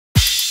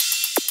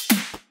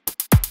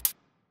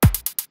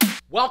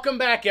Welcome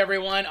back,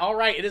 everyone. All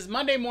right, it is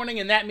Monday morning,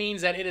 and that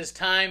means that it is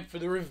time for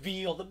the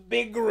reveal, the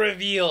big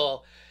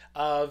reveal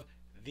of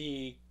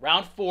the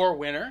round 4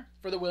 winner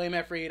for the William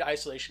F. Reed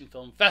Isolation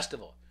Film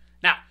Festival.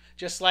 Now,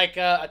 just like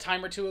a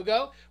time or two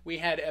ago, we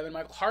had Evan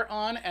Michael Hart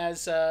on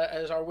as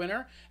our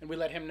winner, and we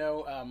let him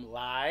know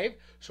live.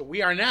 So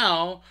we are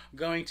now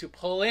going to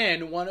pull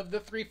in one of the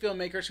 3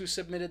 filmmakers who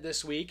submitted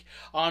this week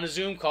on a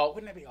Zoom call.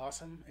 Wouldn't it be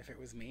awesome if it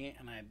was me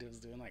and I was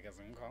doing like a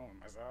Zoom call with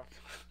myself?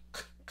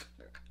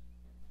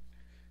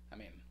 I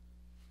mean,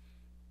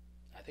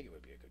 I think it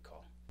would be a good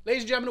call.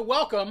 Ladies and gentlemen,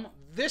 welcome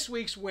this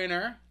week's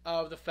winner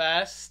of the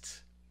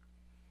fest.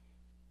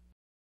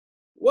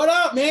 What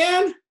up,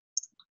 man?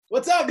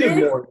 What's up, dude?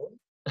 Good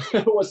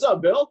morning. What's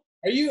up, Bill?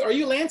 Are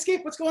you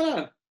landscape? What's going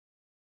on?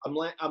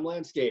 I'm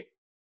landscape.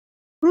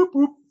 Boop,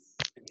 boop.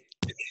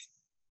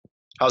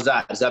 How's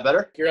that? Is that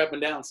better? You're up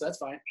and down, so that's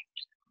fine.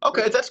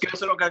 Okay, that's good.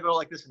 So I don't gotta go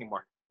like this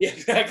anymore. Yeah,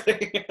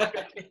 exactly.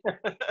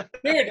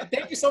 Dude,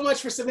 thank you so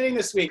much for submitting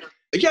this week.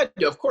 Yeah,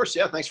 of course.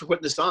 Yeah, thanks for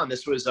putting this on.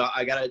 This was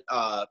I got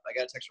a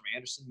text from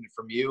Anderson and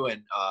from you,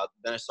 and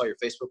then I saw your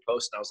Facebook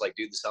post, and I was like,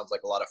 dude, this sounds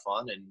like a lot of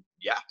fun. And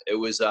yeah, it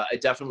was.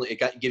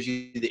 It gives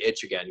you the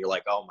itch again. You're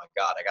like, oh my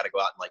god, I got to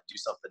go out and like do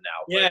something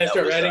now. Yeah,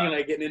 start writing and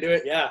like getting into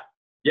it. Yeah.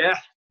 Yeah.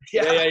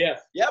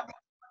 Yeah.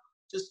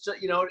 Just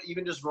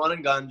even just run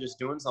and gun, just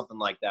doing something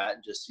like that,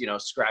 and just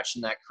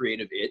scratching that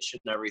creative itch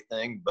and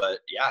everything. But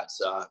yeah,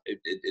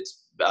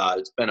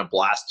 it's been a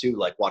blast too,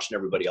 like watching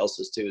everybody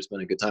else's too. It's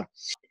been a good time.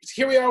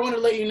 Here we are. I want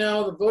to let you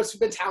know the votes have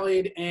been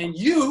tallied, and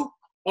you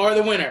are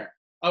the winner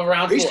of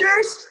round 4. Are you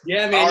serious?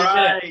 Yeah, man. All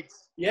right.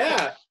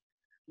 Yeah.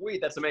 Sweet,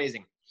 that's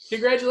amazing.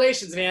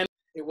 Congratulations, man.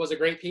 It was a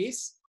great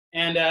piece,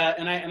 and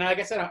like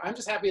I said, I'm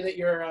just happy that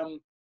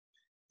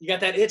you got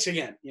that itch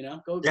again,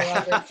 go out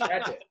there and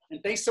scratch it.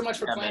 And thanks so much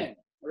for playing. Man.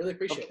 I really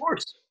appreciate it. Of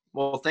course.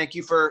 Well, thank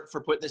you for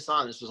putting this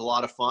on. This was a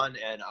lot of fun,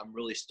 and I'm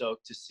really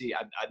stoked to see.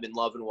 I've been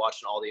loving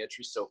watching all the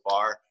entries so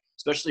far,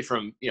 especially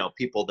from,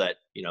 people that,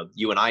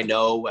 you and I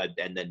know,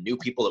 and then new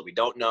people that we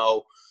don't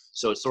know.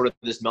 So it's sort of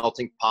this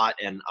melting pot,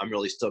 and I'm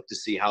really stoked to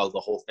see how the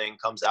whole thing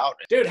comes out.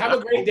 Dude, have a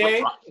great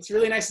day. It's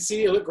really nice to see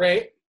you. You look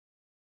great.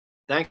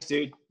 Thanks,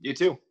 dude. You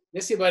too.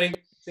 Miss you, buddy.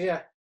 See ya.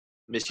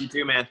 Miss you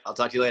too, man. I'll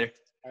talk to you later.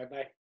 All right,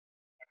 bye.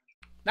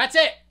 That's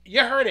it. You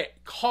heard it.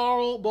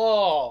 Carl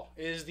Ball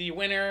is the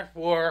winner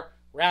for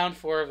round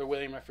 4 of the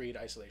William F. Reed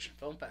Isolation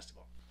Film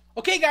Festival.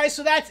 Okay, guys,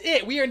 so that's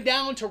it. We are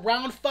down to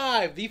round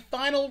 5, the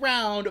final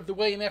round of the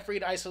William F.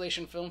 Reed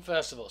Isolation Film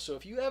Festival. So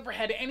if you ever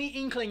had any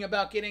inkling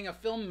about getting a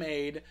film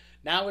made,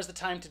 now is the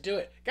time to do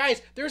it.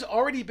 Guys, there's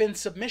already been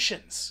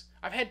submissions.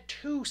 I've had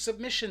 2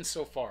 submissions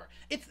so far.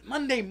 It's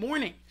Monday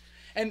morning.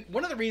 And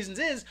one of the reasons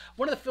is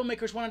one of the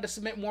filmmakers wanted to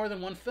submit more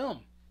than 1 film.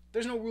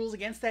 There's no rules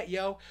against that,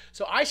 yo.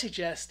 So I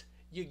suggest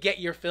you get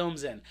your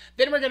films in.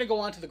 Then we're going to go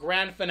on to the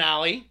grand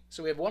finale.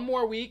 So we have 1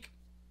 more week.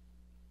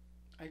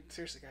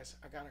 Seriously, guys,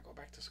 I got to go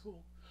back to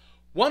school.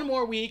 1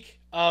 more week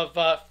of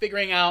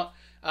figuring out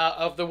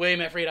of the William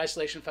F. Reed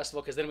Isolation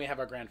Festival, because then we have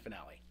our grand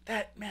finale.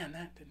 That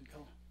didn't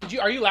go.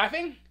 Are you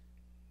laughing?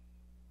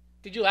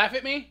 Did you laugh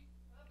at me?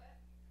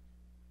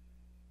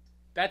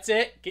 That's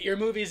it. Get your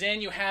movies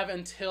in. You have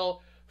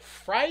until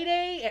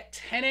Friday at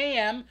 10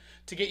 a.m.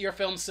 to get your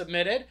film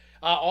submitted.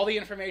 All the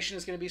information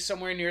is going to be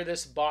somewhere near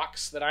this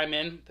box that I'm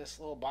in.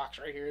 This little box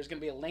right here is going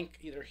to be a link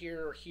either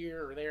here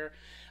or there.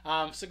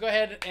 So go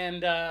ahead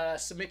and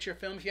submit your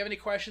film. If you have any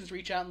questions,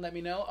 reach out and let me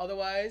know.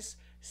 Otherwise,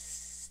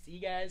 see you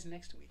guys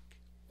next week.